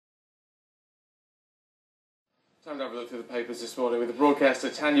Time to have a look through the papers this morning with the broadcaster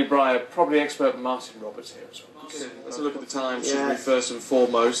Tanya Breyer, property expert Martin Roberts here as well. Okay, let's look at the Times, should we, first and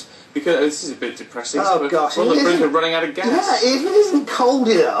foremost, because this is a bit depressing. Oh gosh, we're on the brink of running out of gas. Yeah, it isn't cold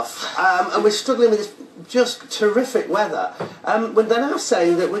enough, and we're struggling with this just terrific weather. They're now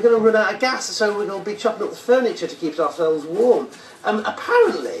saying that we're going to run out of gas, so we're going to be chopping up the furniture to keep ourselves warm.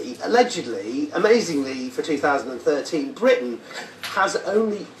 Apparently, allegedly, amazingly, for 2013, Britain has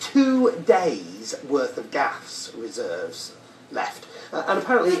only 2 days' worth of gas reserves left. And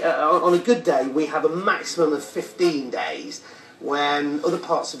apparently, on a good day, we have a maximum of 15 days, when other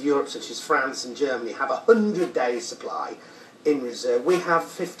parts of Europe, such as France and Germany, have 100 days' supply in reserve. We have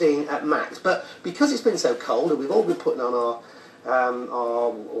 15 at max. But because it's been so cold, and we've all been putting on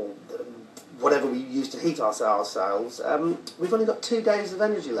our whatever we use to heat ourselves, we've only got 2 days of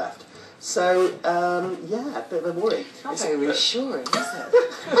energy left. So, yeah, a bit of a worry. Not very reassuring, is it?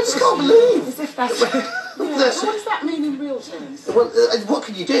 I just can't believe. As if that's... What does that mean in real terms? Well, what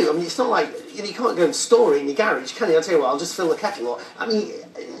can you do? I mean, it's not like, you can't go and store it in your garage, can you? I'll tell you what, I'll just fill the kettle. Or, I mean,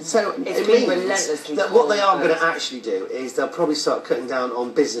 so it means that what they are going to actually do is they'll probably start cutting down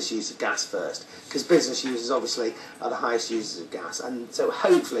on business use of gas first, because business users obviously are the highest users of gas, and so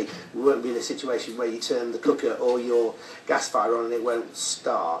hopefully we won't be in a situation where you turn the cooker or your gas fire on and it won't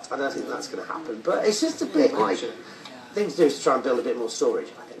start. I don't think that's going to happen, but it's just a bit like things to do is to try and build a bit more storage,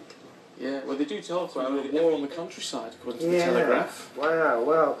 I think. Yeah, well, they do talk about a war on the countryside, according to the Telegraph. Wow,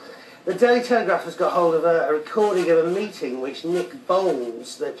 well, the Daily Telegraph has got hold of a recording of a meeting which Nick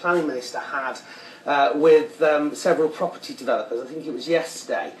Bowles, the planning minister, had with several property developers. I think it was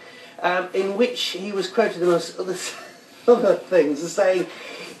yesterday, in which he was quoted amongst other things as saying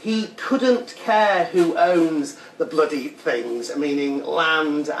he couldn't care who owns the bloody things, meaning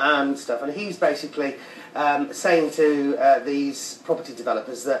land and stuff. And he's basically saying to these property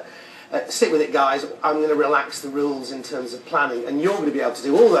developers that stick with it, guys, I'm going to relax the rules in terms of planning, and you're going to be able to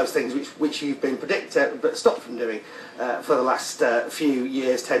do all those things which you've been but stopped from doing for the last few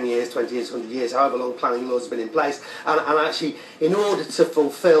years, 10 years, 20 years, 100 years, however long planning laws have been in place. And actually, in order to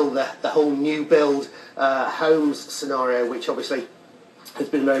fulfil the whole new build homes scenario, which obviously has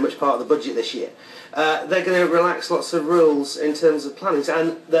been very much part of the budget this year, they're going to relax lots of rules in terms of planning.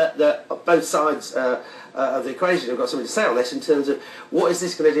 And both sides of the equation have got something to say on this in terms of what is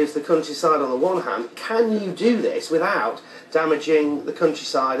this going to do to the countryside on the one hand. Can you do this without damaging the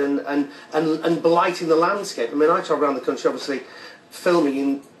countryside and blighting the landscape? I mean, I travel around the country obviously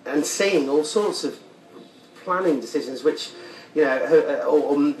filming and seeing all sorts of planning decisions which,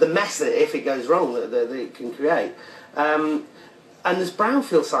 or the mess that if it goes wrong that it can create. And there's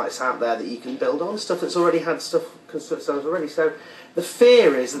brownfield sites out there that you can build on, stuff that's already had stuff constructed already. So the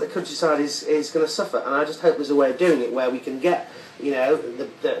fear is that the countryside is going to suffer, and I just hope there's a way of doing it where we can get,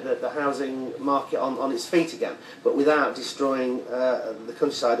 the housing market on its feet again, but without destroying the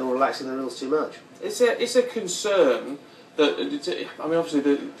countryside or relaxing the rules too much. It's a concern that, I mean, obviously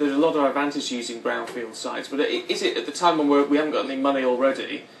there's a lot of advantage to using brownfield sites, but is it at the time when we haven't got any money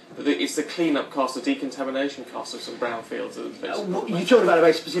already? But it's the clean-up cost, the decontamination cost of some brownfields. You're talking about a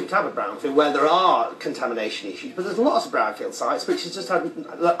very specific type of brownfield where there are contamination issues, but there's lots of brownfield sites which has just had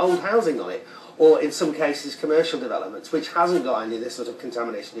old housing on it, or in some cases commercial developments which hasn't got any of this sort of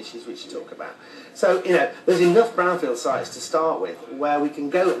contamination issues which you talk about. So, there's enough brownfield sites to start with where we can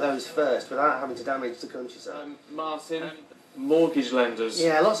go at those first without having to damage the countryside. Martin, mortgage lenders.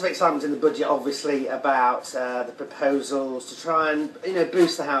 Yeah, lots of excitement in the budget, obviously, about the proposals to try and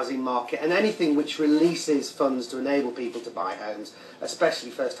boost the housing market, and anything which releases funds to enable people to buy homes,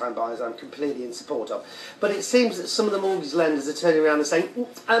 especially first-time buyers, I'm completely in support of. But it seems that some of the mortgage lenders are turning around and saying,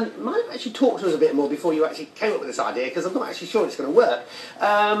 might have actually talked to us a bit more before you actually came up with this idea, because I'm not actually sure it's going to work.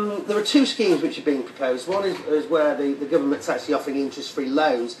 There are 2 schemes which are being proposed. One is where the government's actually offering interest-free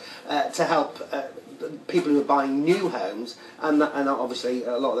loans to help people who are buying new homes, and obviously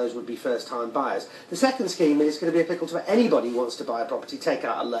a lot of those would be first-time buyers. The second scheme is going to be applicable to anybody who wants to buy a property, take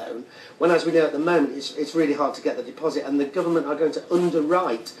out a loan, when, as we know at the moment, it's really hard to get the deposit, and the government are going to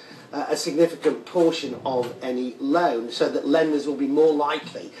underwrite a significant portion of any loan, so that lenders will be more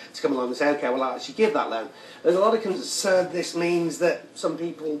likely to come along and say, OK, well, I'll actually give that loan. There's a lot of concern this means that some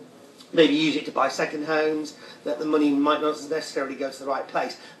people maybe use it to buy second homes, that the money might not necessarily go to the right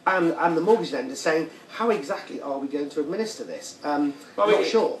place. And the mortgage lender saying, how exactly are we going to administer this? I'm not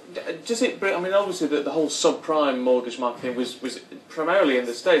sure. Obviously the whole subprime mortgage market thing was primarily in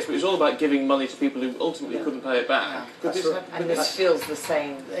the States, but it was all about giving money to people who ultimately couldn't pay it back. And this feels the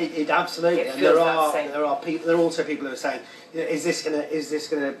same. It absolutely. It feels there are also people who are saying, is this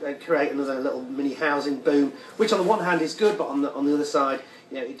going to create another little mini housing boom? Which on the one hand is good, but on the other side,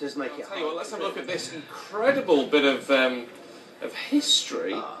 Yeah, it does make it Tell you what, hard. let's have a look at this incredible bit of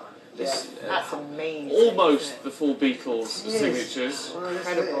history. This, That's amazing. almost the full Beatles Yes. signatures. Well,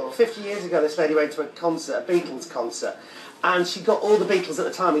 Incredible. 50 years ago, this lady went to a concert, a Beatles concert, and she got all the Beatles at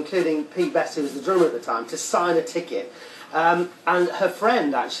the time, including Pete Best, who was the drummer at the time, to sign a ticket. And her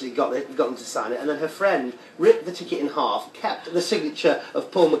friend actually got them to sign it, and then her friend ripped the ticket in half, kept the signature of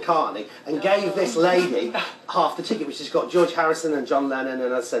Paul McCartney, and gave this lady half the ticket, which has got George Harrison and John Lennon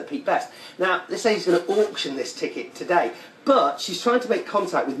and, as I said, Pete Best. Now, this lady's going to auction this ticket today, but she's trying to make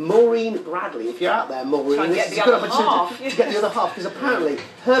contact with Maureen Bradley. If you're out there, Maureen, Try and this get is the a good other opportunity half. to get the other half, because apparently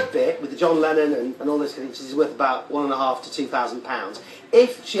her bit with the John Lennon and all this is worth about £1,500 to £2,000.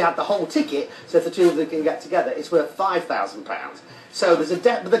 If she had the whole ticket, so if the two of them can get together, it's worth £5,000. So there's a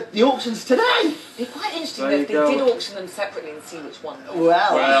but the auction's today. It'd be quite interesting There though if you they go. did auction them separately and see which one. Well,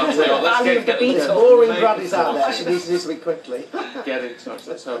 I'll tell you what, let's Value of the get Beatles. Maureen Make Bradley's out there. it She needs to do something quickly. Get in touch,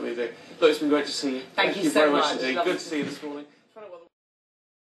 that's totally do. Look, it's been great to see you. Thank you you so very much. indeed. Lovely Good to see you this morning.